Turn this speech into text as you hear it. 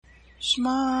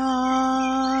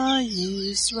Shema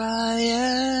Yisrael,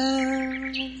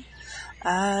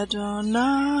 Adonai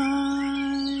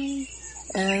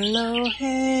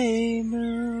Eloheinu,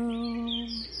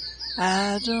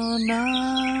 Adonai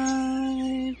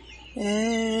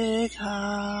Echad,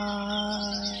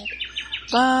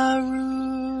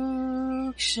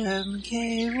 Baruch Shem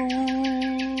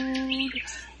Kevod,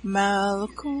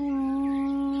 Malkuto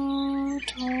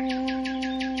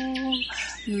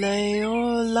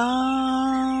Leolam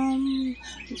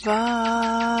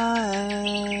Vaed.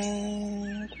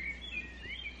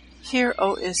 Hear,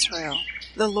 O Israel,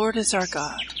 the Lord is our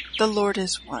God, the Lord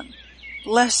is one.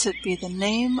 Blessed be the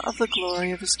name of the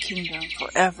glory of his kingdom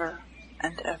forever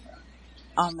and ever.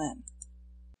 Amen.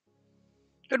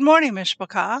 Good morning,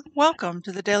 Mishpachah. Welcome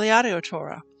to the Daily Audio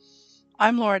Torah.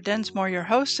 I'm Laura Densmore, your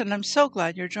host, and I'm so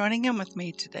glad you're joining in with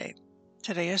me today.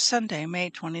 Today is Sunday,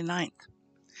 May 29th.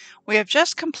 We have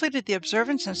just completed the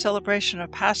observance and celebration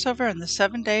of Passover and the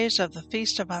 7 days of the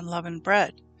Feast of Unleavened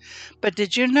Bread. But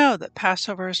did you know that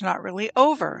Passover is not really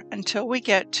over until we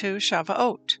get to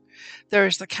Shavuot? There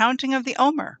is the counting of the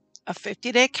Omer, a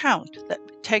 50-day count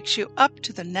that takes you up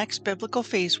to the next biblical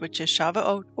feast, which is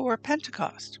Shavuot or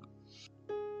Pentecost.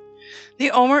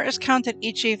 The Omer is counted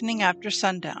each evening after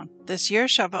sundown. This year,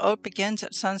 Shavuot begins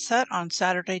at sunset on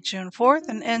Saturday, June 4th,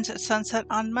 and ends at sunset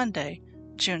on Monday,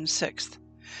 June 6th.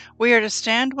 We are to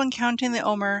stand when counting the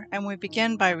Omer, and we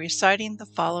begin by reciting the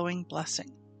following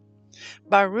blessing.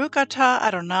 Baruch atah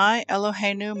Adonai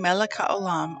Eloheinu melech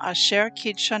haolam, asher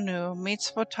kidshanu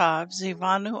mitzvotav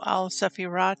zivanu al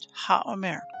sefirat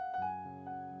haomer.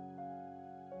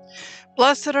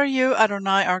 Blessed are you,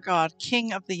 Adonai our God,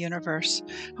 King of the universe,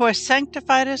 who has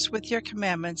sanctified us with your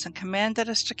commandments and commanded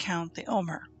us to count the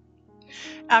Omer.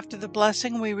 After the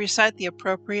blessing, we recite the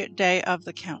appropriate day of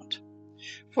the count.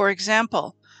 For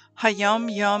example, Hayom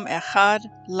Yom Echad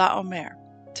LaOmer.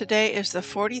 Today is the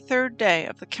 43rd day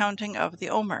of the counting of the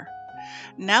Omer.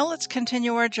 Now let's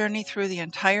continue our journey through the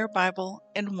entire Bible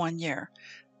in 1 year.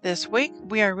 This week,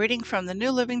 we are reading from the New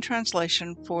Living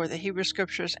Translation for the Hebrew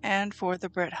Scriptures and for the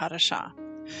Brit Hadashah.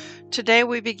 Today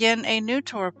we begin a new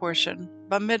Torah portion,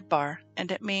 Bemidbar,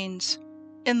 and it means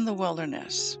in the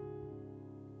wilderness.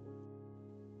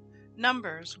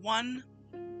 Numbers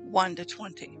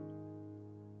 1:1-20.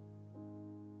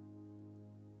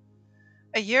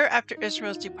 A year after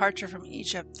Israel's departure from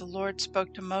Egypt, the Lord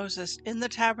spoke to Moses in the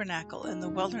tabernacle in the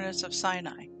wilderness of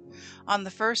Sinai. On the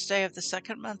first day of the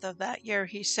second month of that year,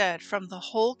 he said, "From the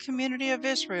whole community of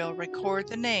Israel, record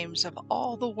the names of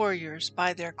all the warriors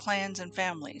by their clans and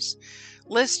families.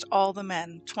 List all the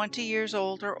men, 20 years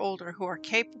old or older, who are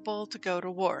capable to go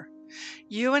to war.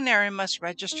 You and Aaron must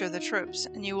register the troops,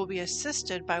 and you will be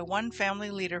assisted by one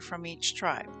family leader from each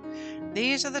tribe.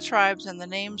 These are the tribes and the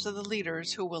names of the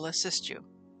leaders who will assist you.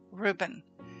 Reuben,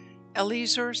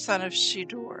 Elizur son of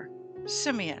Shedeur.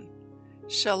 Simeon,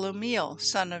 Shelumiel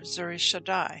son of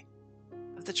Zurishaddai.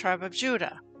 Of the tribe of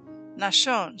Judah,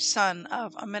 Nashon son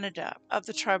of Amminadab. Of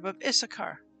the tribe of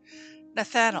Issachar,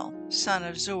 Nathanael son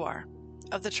of Zuar.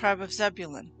 Of the tribe of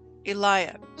Zebulun,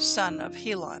 Eliab son of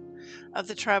Helon. Of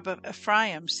the tribe of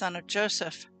Ephraim son of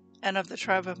Joseph. And of the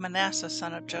tribe of Manasseh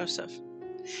son of Joseph,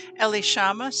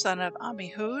 Elishama son of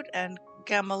Ammihud, and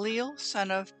Gamaliel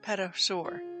son of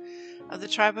Pedasur. Of the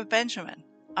tribe of Benjamin,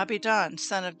 Abidan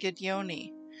son of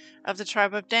Gideoni. Of the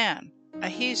tribe of Dan,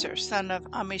 Ahiezer son of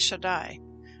Ammishaddai.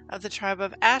 Of the tribe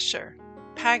of Asher,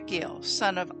 Pagiel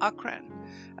son of Akran.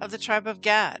 Of the tribe of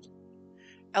Gad,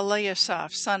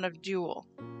 Eliasaph son of Deuel.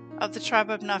 Of the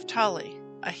tribe of Naphtali,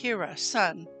 Ahira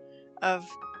son of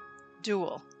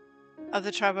Deuel. Of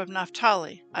the tribe of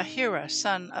Naphtali, Ahira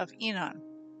son of Enan.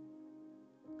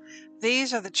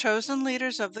 These are the chosen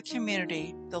leaders of the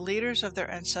community, the leaders of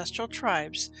their ancestral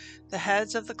tribes, the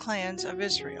heads of the clans of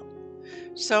Israel.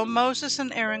 So Moses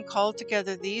and Aaron called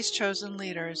together these chosen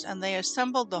leaders, and they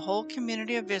assembled the whole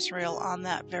community of Israel on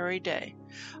that very day.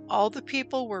 All the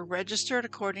people were registered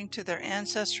according to their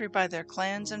ancestry by their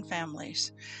clans and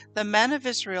families. The men of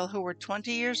Israel who were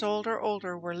 20 years old or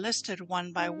older were listed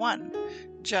one by one,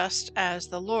 just as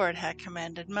the Lord had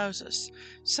commanded Moses.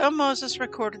 So Moses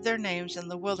recorded their names in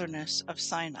the wilderness of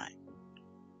Sinai.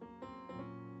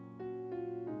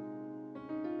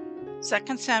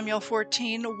 2 Samuel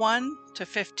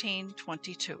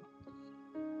 14:1-15:22.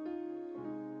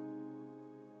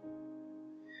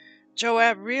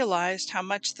 Joab realized how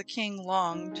much the king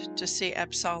longed to see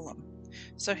Absalom,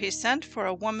 so he sent for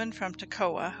a woman from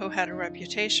Tekoa who had a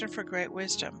reputation for great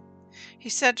wisdom. He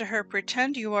said to her,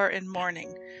 "Pretend you are in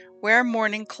mourning. Wear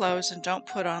mourning clothes and don't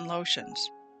put on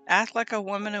lotions." Act like a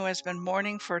woman who has been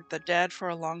mourning for the dead for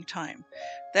a long time.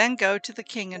 Then go to the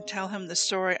king and tell him the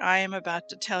story I am about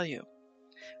to tell you."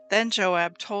 Then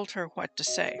Joab told her what to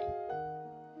say.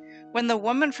 When the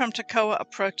woman from Tekoa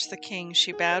approached the king,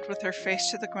 she bowed with her face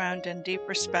to the ground in deep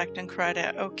respect and cried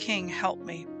out, "O king, help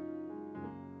me."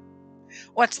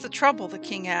 "What's the trouble?" the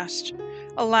king asked.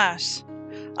 "Alas,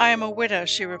 I am a widow,"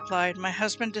 she replied. "My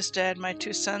husband is dead, my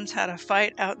 2 sons had a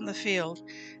fight out in the field,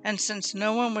 and since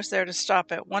no one was there to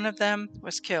stop it, one of them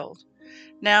was killed.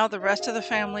 Now the rest of the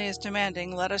family is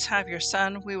demanding, 'Let us have your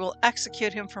son. We will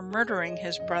execute him for murdering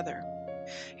his brother.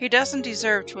 He doesn't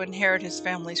deserve to inherit his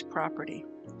family's property.'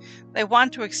 They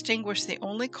want to extinguish the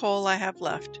only coal I have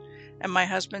left, and my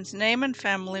husband's name and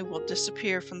family will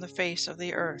disappear from the face of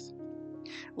the earth."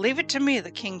 "Leave it to me,"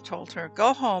 the king told her.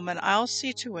 "Go home, and I'll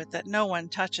see to it that no one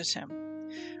touches him."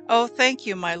 "Oh, thank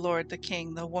you, my lord the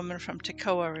king," the woman from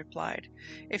Tekoa replied.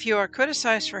 "If you are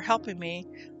criticized for helping me,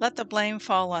 let the blame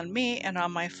fall on me and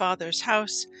on my father's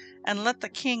house, and let the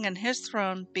king and his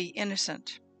throne be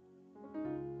innocent."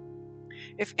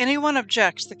 "If anyone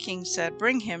objects," the king said,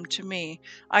 "bring him to me.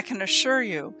 I can assure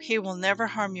you he will never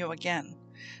harm you again."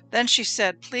 Then she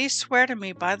said, "Please swear to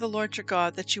me by the Lord your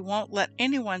God that you won't let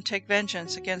anyone take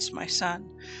vengeance against my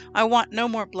son. I want no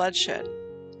more bloodshed."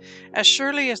 "As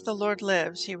surely as the Lord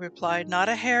lives," he replied, "not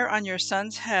a hair on your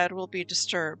son's head will be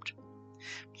disturbed."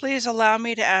 "Please allow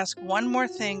me to ask one more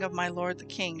thing of my lord the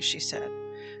king," she said.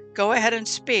 "Go ahead and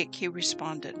speak," he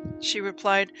responded. She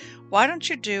replied, "Why don't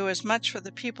you do as much for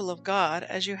the people of God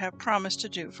as you have promised to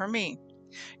do for me?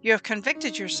 You have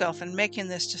convicted yourself in making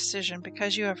this decision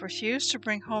because you have refused to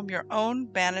bring home your own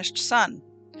banished son.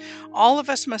 All of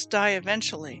us must die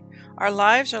eventually. Our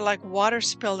lives are like water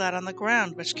spilled out on the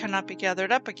ground, which cannot be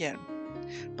gathered up again.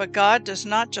 But God does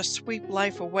not just sweep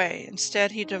life away.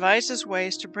 Instead, he devises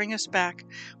ways to bring us back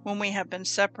when we have been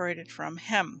separated from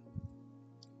him.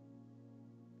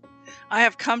 I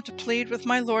have come to plead with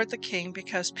my lord the king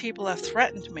because people have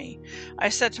threatened me. I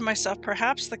said to myself,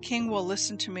 perhaps the king will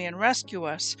listen to me and rescue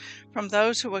us from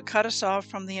those who would cut us off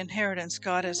from the inheritance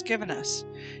God has given us.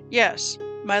 Yes,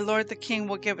 my lord the king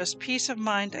will give us peace of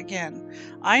mind again.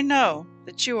 I know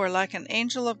that you are like an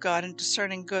angel of God in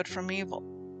discerning good from evil.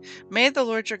 May the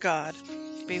Lord your God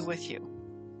be with you."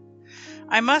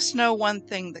 "I must know one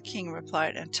thing," the king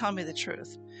replied, "and tell me the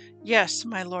truth." "Yes,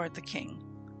 my lord the king,"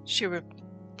 she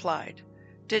replied.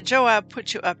 "Did Joab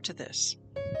put you up to this?"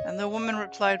 And the woman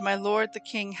replied, "My lord the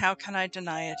king, how can I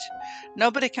deny it?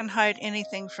 Nobody can hide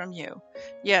anything from you.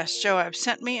 Yes, Joab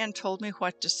sent me and told me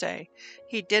what to say.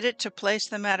 He did it to place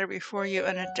the matter before you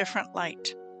in a different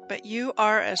light. But you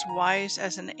are as wise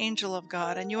as an angel of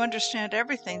God, and you understand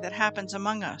everything that happens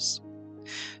among us."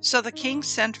 So the king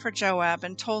sent for Joab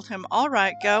and told him, "All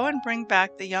right, go and bring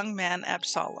back the young man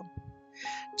Absalom."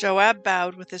 Joab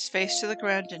bowed with his face to the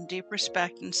ground in deep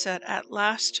respect and said, "At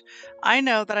last I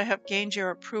know that I have gained your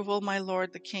approval, my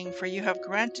lord the king, for you have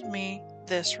granted me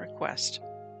this request."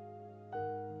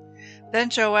 Then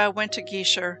Joab went to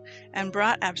Geshur and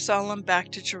brought Absalom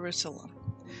back to Jerusalem.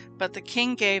 But the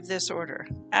king gave this order,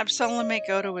 "Absalom may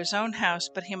go to his own house,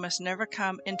 but he must never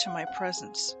come into my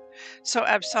presence." So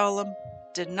Absalom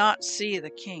did not see the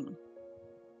king.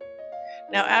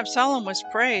 Now Absalom was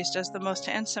praised as the most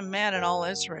handsome man in all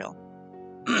Israel.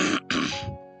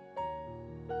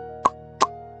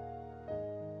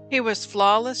 He was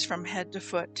flawless from head to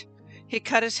foot. He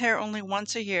cut his hair only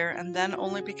once a year, and then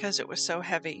only because it was so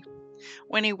heavy.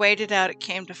 When he weighed it out, it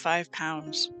came to 5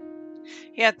 pounds.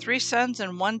 He had 3 sons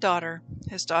and 1 daughter.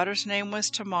 His daughter's name was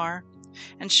Tamar,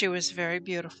 and she was very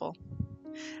beautiful.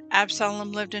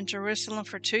 Absalom lived in Jerusalem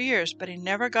for 2 years, but he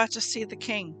never got to see the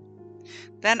king.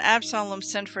 Then Absalom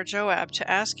sent for Joab to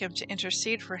ask him to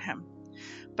intercede for him,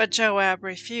 but Joab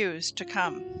refused to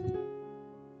come.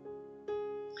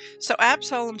 So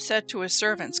Absalom said to his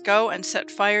servants, "Go and set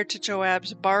fire to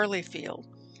Joab's barley field,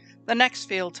 the next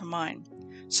field to mine."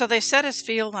 So they set his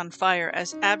field on fire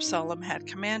as Absalom had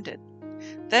commanded.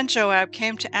 Then Joab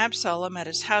came to Absalom at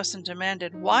his house and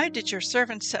demanded, "Why did your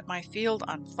servants set my field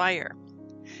on fire?"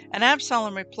 And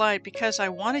Absalom replied, "Because I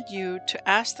wanted you to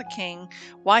ask the king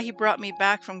why he brought me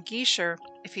back from Geshur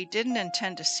if he didn't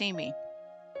intend to see me.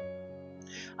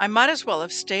 I might as well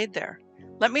have stayed there.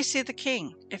 Let me see the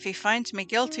king. If he finds me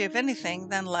guilty of anything,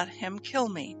 then let him kill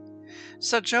me."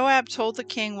 So Joab told the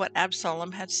king what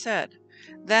Absalom had said.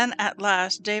 Then at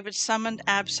last David summoned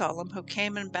Absalom, who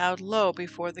came and bowed low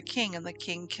before the king, and the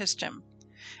king kissed him.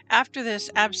 After this,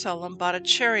 Absalom bought a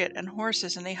chariot and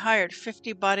horses, and he hired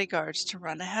 50 bodyguards to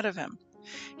run ahead of him.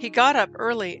 He got up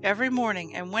early every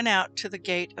morning and went out to the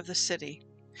gate of the city.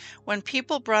 When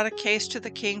people brought a case to the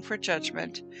king for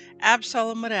judgment,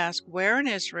 Absalom would ask where in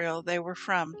Israel they were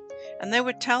from, and they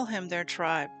would tell him their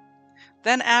tribe.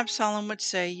 Then Absalom would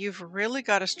say, "You've really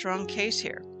got a strong case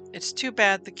here. It's too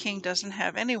bad the king doesn't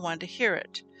have anyone to hear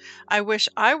it. I wish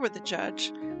I were the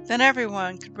judge. Then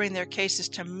everyone could bring their cases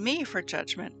to me for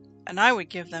judgment, and I would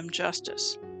give them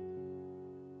justice."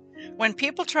 When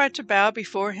people tried to bow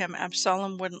before him,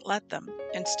 Absalom wouldn't let them.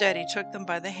 Instead, he took them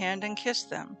by the hand and kissed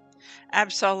them.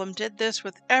 Absalom did this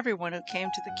with everyone who came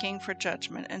to the king for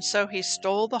judgment, and so he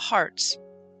stole the hearts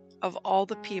of all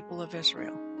the people of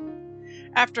Israel.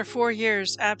 After 4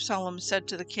 years, Absalom said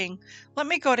to the king, "Let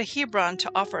me go to Hebron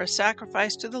to offer a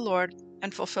sacrifice to the Lord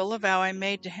and fulfill a vow I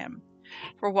made to him.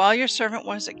 For while your servant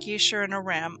was at Geshur in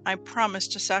Aram, I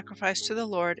promised to sacrifice to the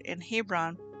Lord in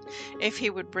Hebron if he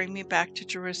would bring me back to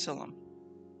Jerusalem."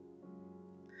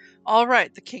 "All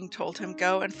right," the king told him,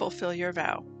 "go and fulfill your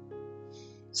vow."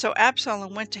 So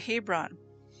Absalom went to Hebron,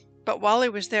 but while he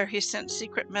was there, he sent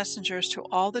secret messengers to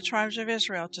all the tribes of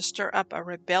Israel to stir up a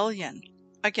rebellion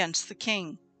against the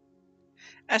king.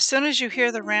 "As soon as you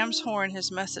hear the ram's horn,"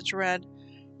 his message read,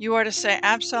 "you are to say,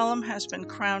 'Absalom has been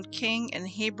crowned king in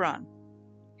Hebron.'"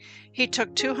 He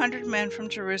took 200 men from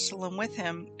Jerusalem with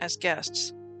him as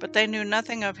guests, but they knew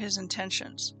nothing of his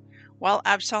intentions. While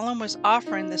Absalom was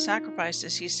offering the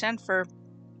sacrifices, he sent for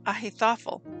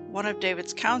Ahithophel, one of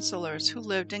David's counselors who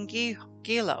lived in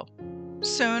Gilo.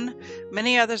 Soon,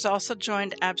 many others also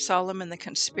joined Absalom, and the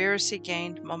conspiracy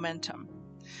gained momentum.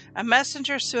 A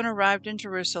messenger soon arrived in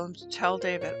Jerusalem to tell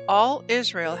David, "All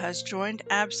Israel has joined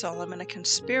Absalom in a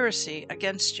conspiracy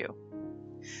against you."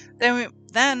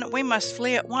 Then we must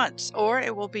flee at once, or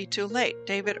it will be too late."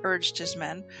 David urged his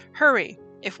men. "Hurry!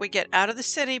 If we get out of the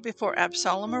city before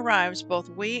Absalom arrives, both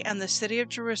we and the city of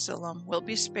Jerusalem will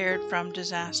be spared from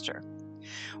disaster."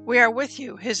 "We are with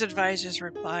you," his advisers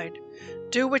replied.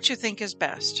 "Do what you think is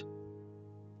best."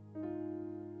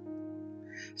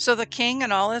 So the king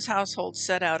and all his household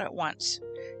set out at once.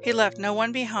 He left no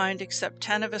one behind except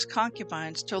 10 of his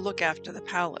concubines to look after the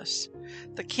palace.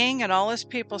 The king and all his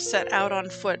people set out on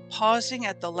foot, pausing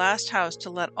at the last house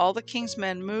to let all the king's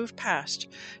men move past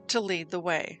to lead the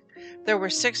way. There were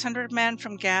 600 men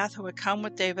from Gath who had come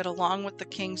with David along with the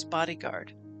king's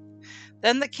bodyguard.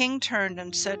 Then the king turned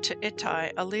and said to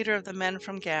Ittai, a leader of the men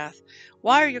from Gath,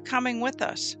 "Why are you coming with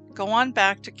us? Go on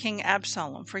back to King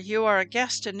Absalom, for you are a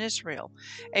guest in Israel,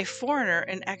 a foreigner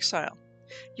in exile.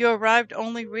 You arrived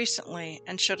only recently,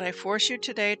 and should I force you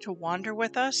today to wander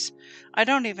with us? I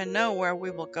don't even know where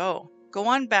we will go. Go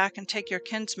on back and take your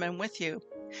kinsmen with you,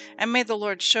 and may the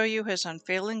Lord show you his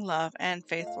unfailing love and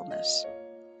faithfulness."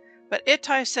 But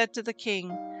Ittai said to the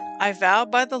king, "I vow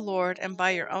by the Lord and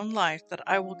by your own life that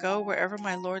I will go wherever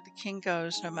my lord the king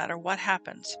goes, no matter what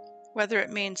happens, whether it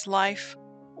means life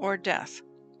or death."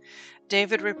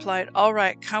 David replied, "All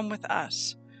right, come with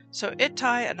us." So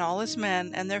Ittai and all his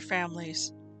men and their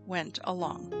families went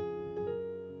along.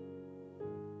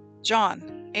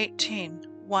 John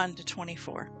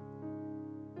 18:1-24.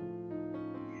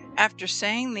 After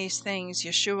saying these things,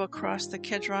 Yeshua crossed the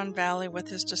Kidron Valley with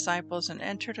his disciples and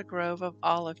entered a grove of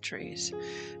olive trees.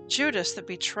 Judas, the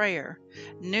betrayer,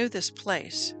 knew this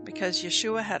place because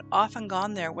Yeshua had often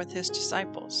gone there with his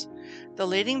disciples. The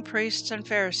leading priests and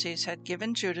Pharisees had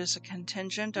given Judas a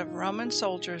contingent of Roman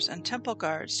soldiers and temple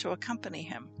guards to accompany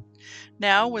him.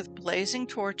 Now, with blazing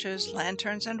torches,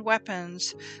 lanterns, and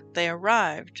weapons, they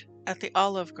arrived at the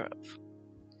olive grove.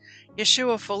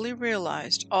 Yeshua fully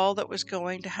realized all that was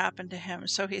going to happen to him,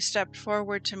 so he stepped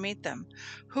forward to meet them.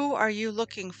 "Who are you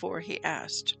looking for?" he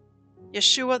asked.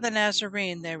 "Yeshua the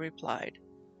Nazarene," they replied.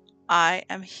 "I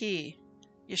am he,"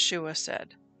 Yeshua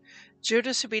said.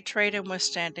 Judas, who betrayed him, was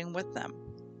standing with them.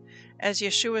 As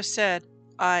Yeshua said,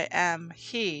 "I am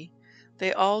he,"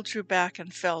 they all drew back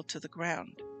and fell to the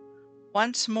ground.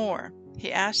 Once more,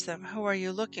 he asked them, "Who are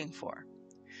you looking for?"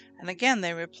 And again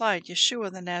they replied,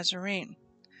 "Yeshua the Nazarene."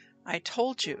 "I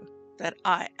told you that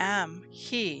I am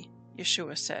he,"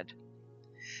 Yeshua said.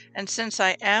 "And since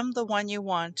I am the one you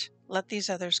want, let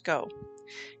these others go."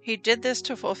 He did this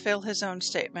to fulfill his own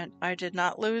statement, "I did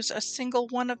not lose a single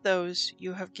one of those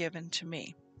you have given to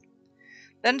me."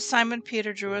 Then Simon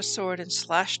Peter drew a sword and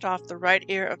slashed off the right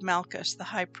ear of Malchus, the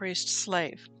high priest's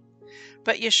slave.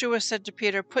 But Yeshua said to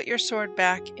Peter, "Put your sword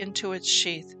back into its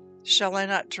sheath. Shall I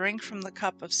not drink from the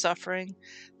cup of suffering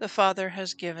the Father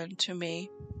has given to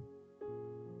me?"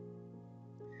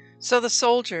 So the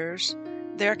soldiers,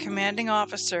 their commanding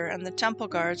officer, and the temple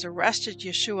guards arrested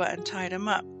Yeshua and tied him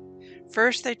up.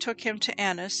 First they took him to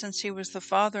Annas, since he was the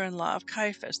father-in-law of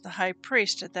Caiaphas, the high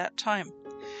priest at that time.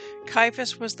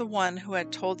 Caiaphas was the one who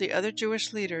had told the other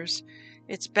Jewish leaders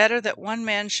It's better that one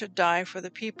man should die for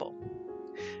the people."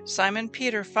 Simon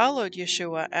Peter followed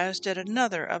Yeshua, as did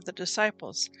another of the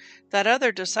disciples. That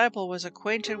other disciple was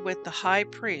acquainted with the high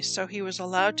priest, so he was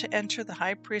allowed to enter the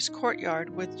high priest's courtyard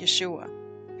with Yeshua.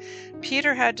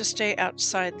 Peter had to stay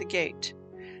outside the gate.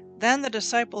 Then the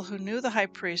disciple who knew the high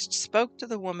priest spoke to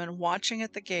the woman watching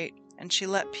at the gate, and she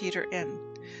let Peter in.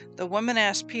 The woman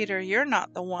asked Peter, "You're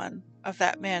not the one of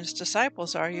that man's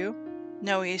disciples, are you?"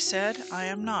 "No," he said, "I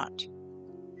am not."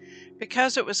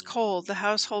 Because it was cold, the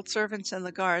household servants and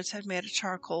the guards had made a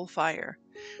charcoal fire.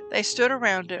 They stood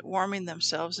around it, warming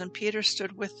themselves, and Peter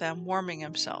stood with them, warming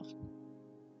himself.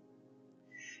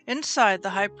 Inside, the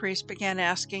high priest began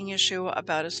asking Yeshua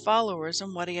about his followers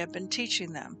and what he had been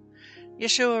teaching them.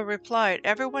 Yeshua replied,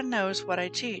 "Everyone knows what I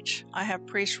teach. I have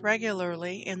preached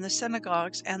regularly in the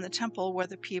synagogues and the temple where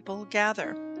the people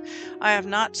gather. I have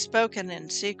not spoken in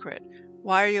secret.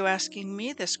 Why are you asking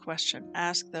me this question?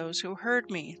 Ask those who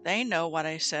heard me. They know what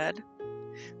I said."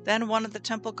 Then one of the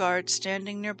temple guards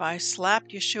standing nearby slapped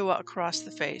Yeshua across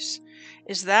the face.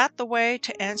 "Is that the way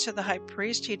to answer the high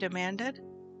priest?" he demanded.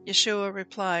 Yeshua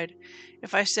replied,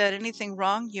 "If I said anything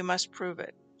wrong, you must prove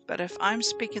it. But if I'm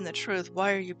speaking the truth,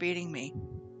 why are you beating me?"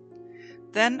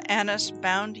 Then Annas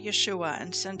bound Yeshua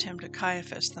and sent him to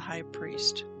Caiaphas the high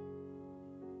priest.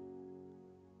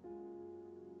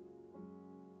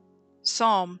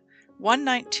 Psalm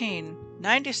 119,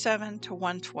 97 to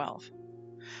 112.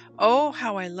 Oh,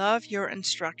 how I love your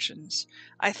instructions!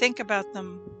 I think about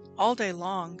them all day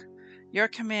long. Your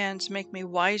commands make me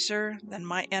wiser than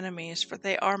my enemies, for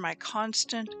they are my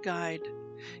constant guide.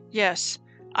 Yes,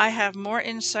 I have more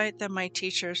insight than my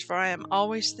teachers, for I am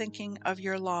always thinking of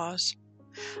your laws.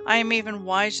 I am even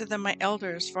wiser than my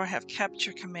elders, for I have kept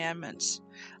your commandments.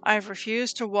 I have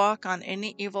refused to walk on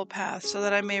any evil path, so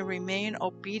that I may remain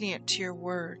obedient to your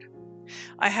word.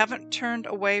 I haven't turned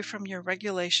away from your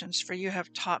regulations, for you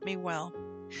have taught me well.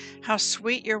 How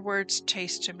sweet your words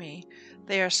taste to me!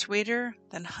 They are sweeter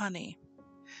than honey.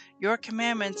 Your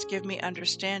commandments give me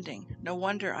understanding. No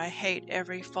wonder I hate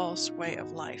every false way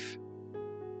of life.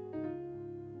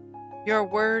 Your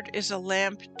word is a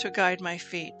lamp to guide my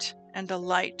feet and a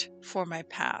light for my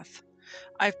path.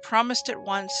 I've promised it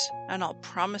once, and I'll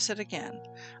promise it again.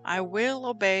 I will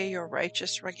obey your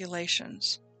righteous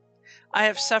regulations. I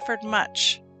have suffered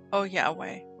much. O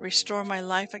Yahweh, restore my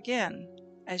life again,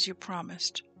 as you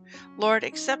promised. Lord,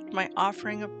 accept my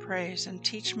offering of praise and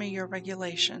teach me your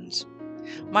regulations.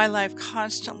 My life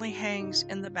constantly hangs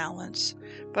in the balance,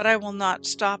 but I will not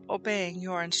stop obeying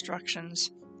your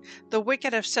instructions. The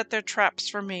wicked have set their traps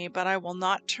for me, but I will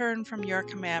not turn from your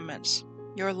commandments.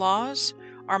 Your laws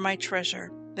are my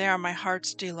treasure. They are my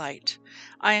heart's delight.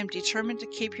 I am determined to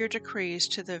keep your decrees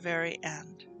to the very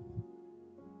end.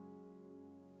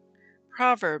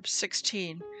 Proverbs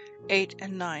 16:8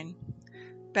 and 9.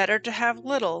 Better to have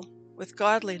little with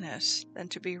godliness than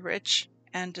to be rich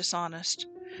and dishonest.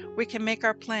 We can make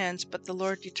our plans, but the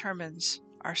Lord determines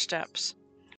our steps.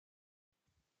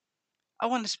 I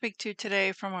want to speak to you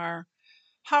today from our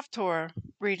Haftorah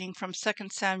reading from 2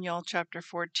 Samuel chapter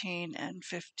 14 and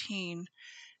 15.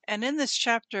 And in this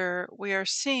chapter, we are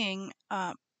seeing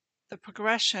the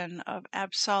progression of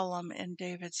Absalom in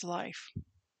David's life.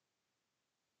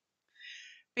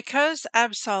 Because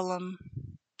Absalom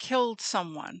killed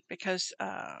someone, because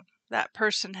that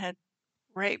person had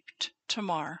raped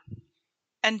Tamar,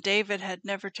 and David had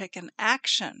never taken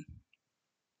action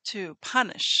to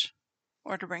punish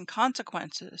or to bring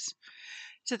consequences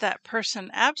to that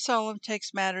person, Absalom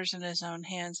takes matters in his own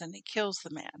hands and he kills the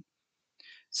man.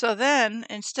 So then,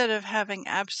 instead of having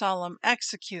Absalom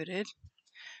executed,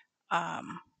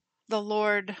 the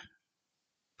Lord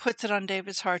puts it on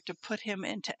David's heart to put him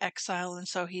into exile, and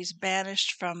so he's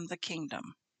banished from the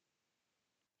kingdom.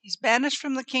 He's banished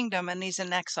from the kingdom and he's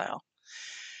in exile.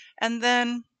 And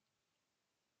then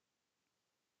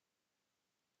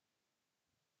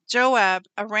Joab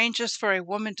arranges for a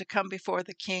woman to come before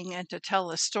the king and to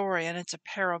tell a story, and it's a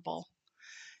parable.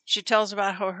 She tells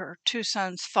about how her two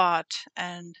sons fought,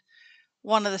 and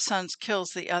one of the sons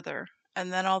kills the other.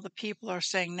 And then all the people are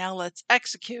saying, "Now let's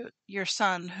execute your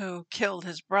son who killed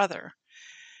his brother."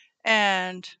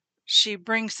 And she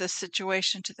brings this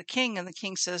situation to the king, and the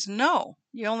king says, "No,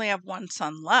 you only have one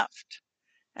son left."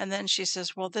 And then she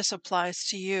says, "Well, this applies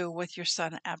to you with your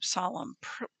son Absalom.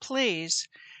 Please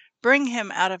bring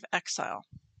him out of exile."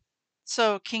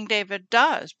 So King David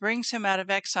brings him out of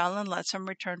exile and lets him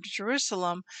return to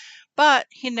Jerusalem, but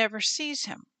he never sees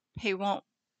him. He won't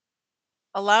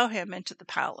allow him into the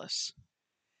palace.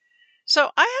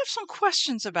 So I have some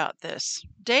questions about this.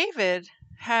 David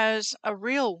has a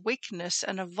real weakness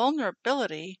and a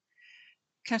vulnerability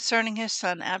concerning his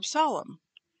son Absalom.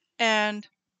 And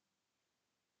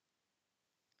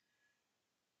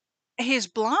he's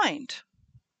blind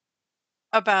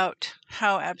about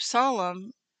how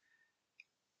Absalom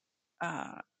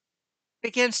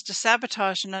begins to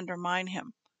sabotage and undermine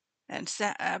him. And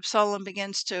Absalom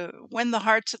begins to win the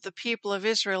hearts of the people of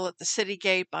Israel at the city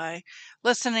gate by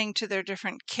listening to their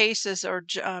different cases or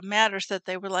matters that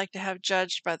they would like to have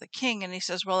judged by the king. And he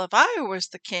says, well, if I was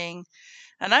the king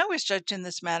and I was judged in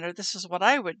this matter, this is what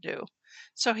I would do.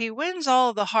 So he wins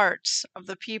all the hearts of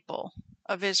the people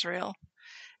of Israel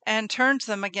and turns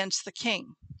them against the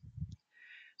king.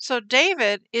 So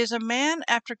David is a man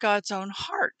after God's own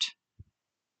heart.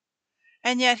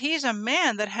 And yet he's a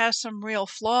man that has some real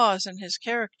flaws in his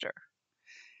character.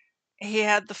 He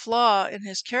had the flaw in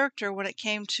his character when it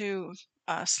came to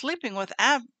sleeping with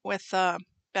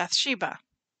Bathsheba.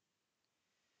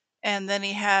 And then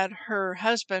he had her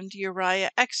husband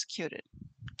Uriah executed,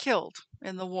 killed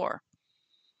in the war.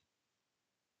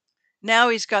 Now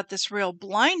he's got this real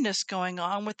blindness going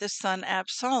on with his son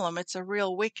Absalom. It's a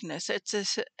real weakness. It's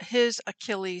his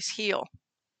Achilles heel.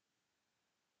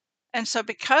 And so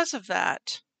because of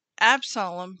that,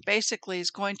 Absalom basically is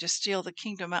going to steal the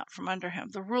kingdom out from under him.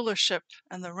 The rulership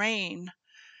and the reign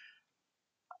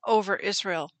over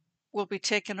Israel will be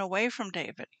taken away from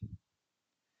David.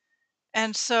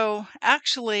 And so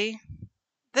actually,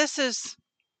 this is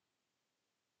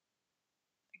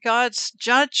God's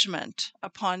judgment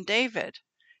upon David.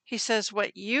 He says,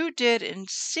 what you did in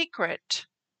secret,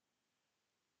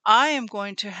 I am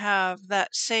going to have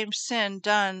that same sin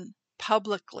done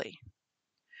publicly.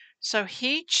 So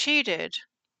he cheated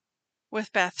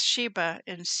with Bathsheba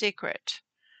in secret.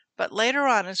 But later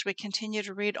on, as we continue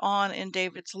to read on in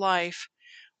David's life,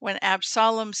 when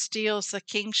Absalom steals the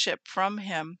kingship from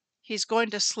him, he's going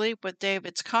to sleep with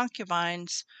David's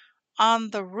concubines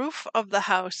on the roof of the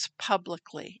house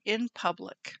publicly, in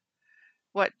public.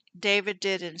 What David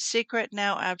did in secret,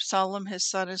 now Absalom, his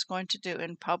son, is going to do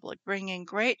in public, bringing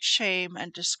great shame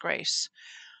and disgrace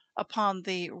upon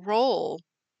the role,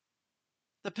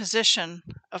 the position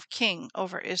of king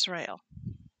over Israel.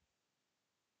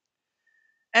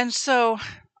 And so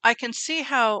I can see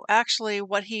how actually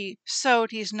what he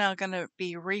sowed, he's now going to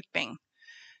be reaping.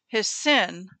 His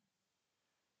sin,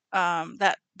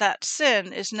 that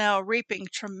sin is now reaping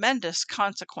tremendous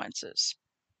consequences.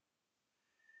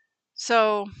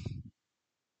 So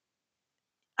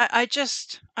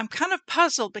I'm kind of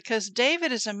puzzled because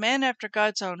David is a man after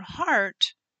God's own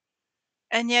heart,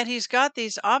 and yet he's got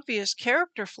these obvious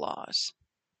character flaws.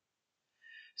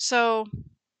 So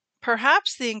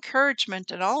perhaps the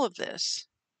encouragement in all of this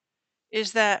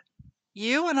is that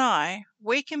you and I,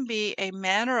 we can be a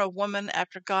man or a woman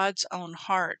after God's own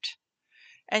heart,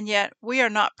 and yet we are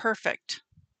not perfect,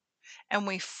 and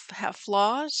we have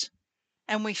flaws,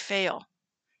 and we fail.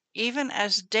 Even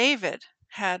as David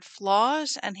had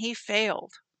flaws and he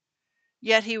failed,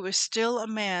 yet he was still a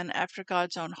man after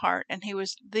God's own heart, and he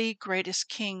was the greatest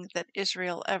king that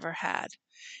Israel ever had.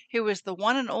 He was the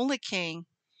one and only king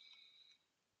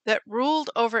that ruled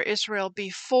over Israel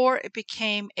before it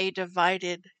became a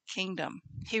divided kingdom.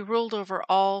 He ruled over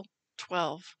all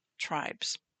 12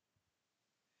 tribes.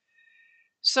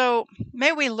 So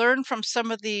may we learn from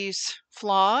some of these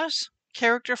flaws,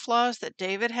 character flaws that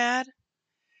David had,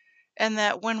 and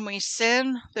that when we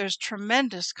sin, there's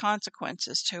tremendous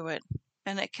consequences to it,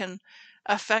 and it can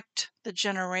affect the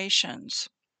generations.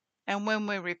 And when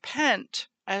we repent,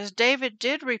 as David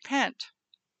did repent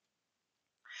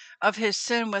of his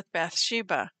sin with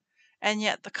Bathsheba, and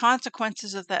yet the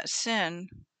consequences of that sin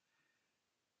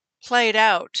played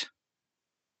out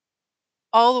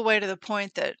all the way to the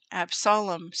point that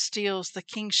Absalom steals the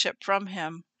kingship from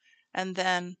him and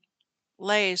then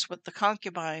lays with the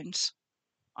concubines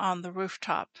on the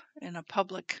rooftop in a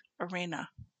public arena.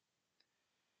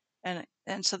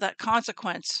 And so that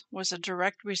consequence was a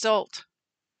direct result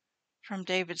from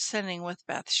David sinning with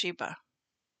Bathsheba.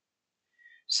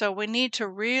 So we need to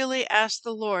really ask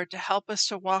the Lord to help us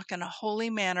to walk in a holy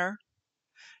manner,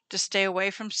 to stay away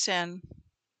from sin,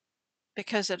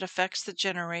 because it affects the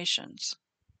generations.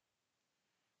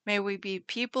 May we be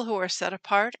people who are set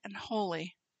apart and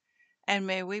holy, and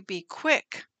may we be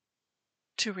quick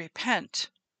to repent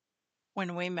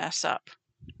when we mess up.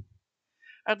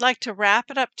 I'd like to wrap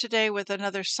it up today with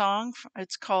another song.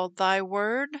 It's called Thy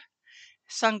Word,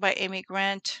 sung by Amy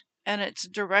Grant, and it's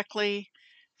directly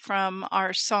from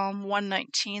our Psalm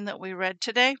 119 that we read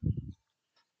today.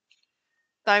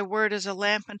 Thy word is a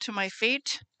lamp unto my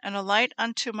feet and a light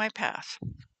unto my path.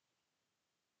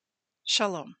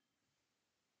 Shalom.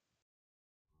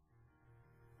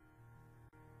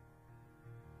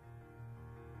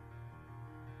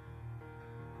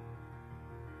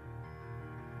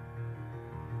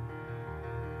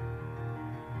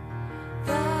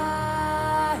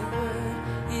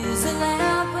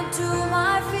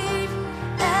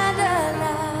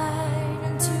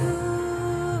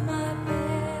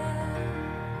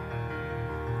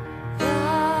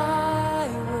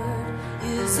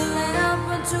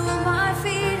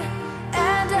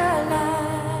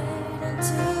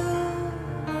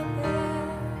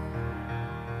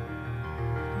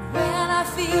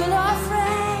 feel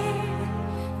afraid,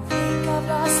 think I've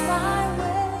lost my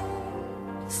way,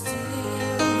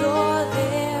 still you're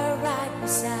there right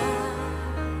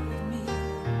beside me.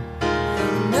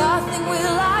 Nothing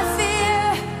will I fear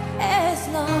as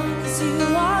long as you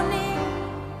are near.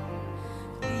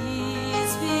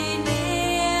 Please be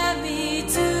near me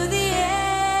to the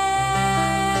end.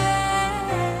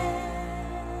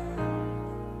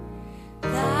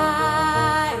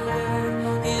 Thy word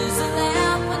is a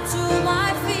lamp unto my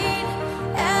feet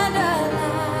and a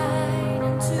light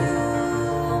unto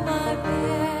my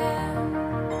path.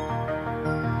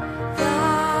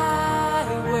 Thy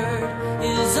word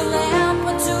is a lamp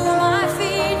unto my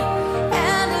feet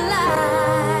and a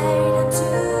light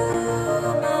unto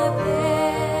my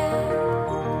path.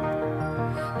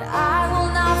 I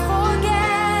will not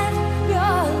forget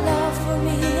your love for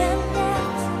me, and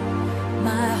that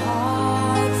my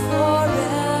heart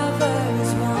forever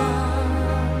is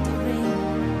wandering.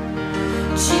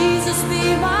 Jesus, be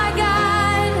my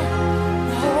guide,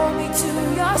 hold me to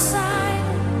your side,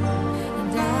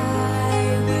 and I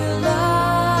will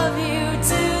love you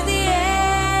to the end.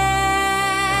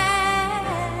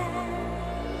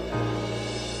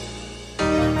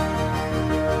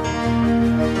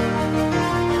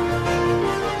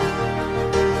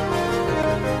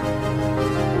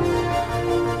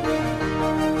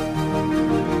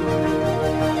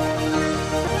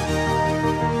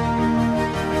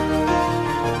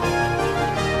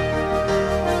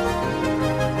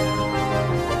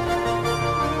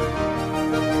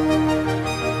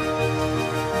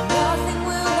 Nothing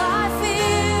will I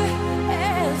fear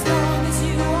as long as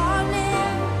you are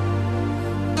near.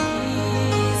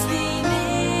 Please be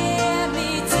near me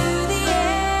to the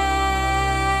end.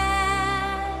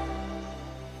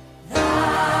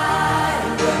 Thy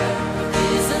word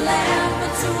is a lamp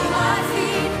unto my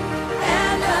feet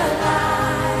and a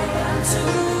light unto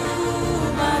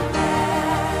my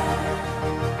path.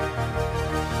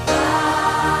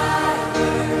 Thy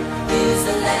word is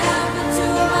a lamp unto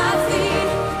my feet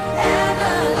and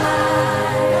a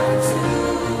light unto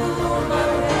my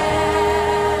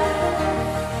path.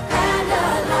 And a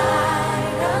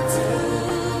light unto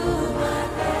my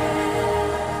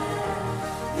path.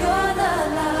 You're the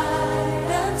light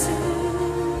unto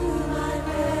my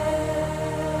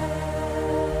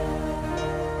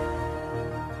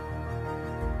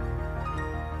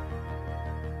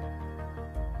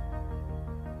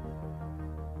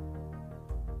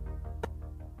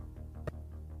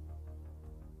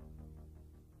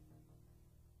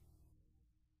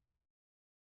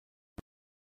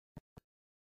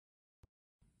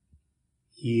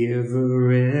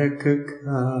Yevrekka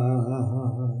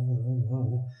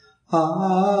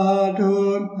Adonai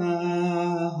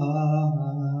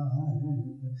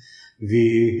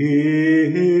Vish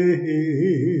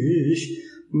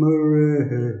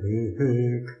Mereka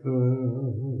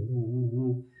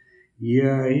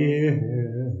Yair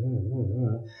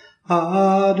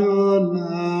Adonai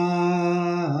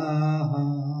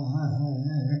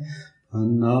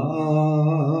Panavilaka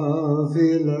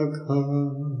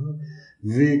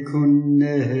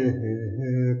Vikuneka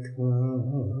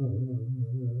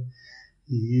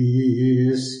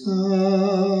Isa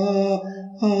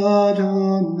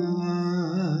Adonai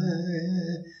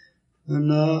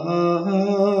Panav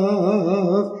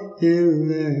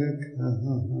Ileka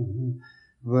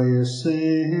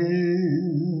Vayasem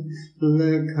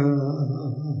Leka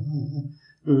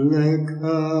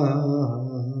Leka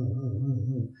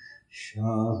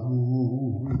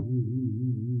Shalom.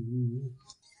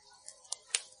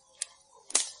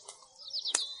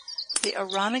 The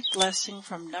Aaronic blessing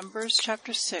from Numbers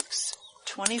chapter 6,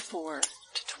 24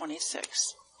 to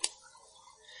 26.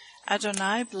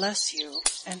 Adonai bless you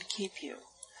and keep you.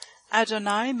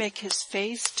 Adonai make his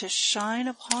face to shine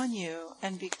upon you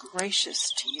and be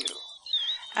gracious to you.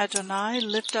 Adonai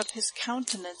lift up his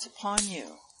countenance upon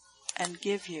you and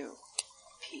give you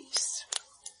peace.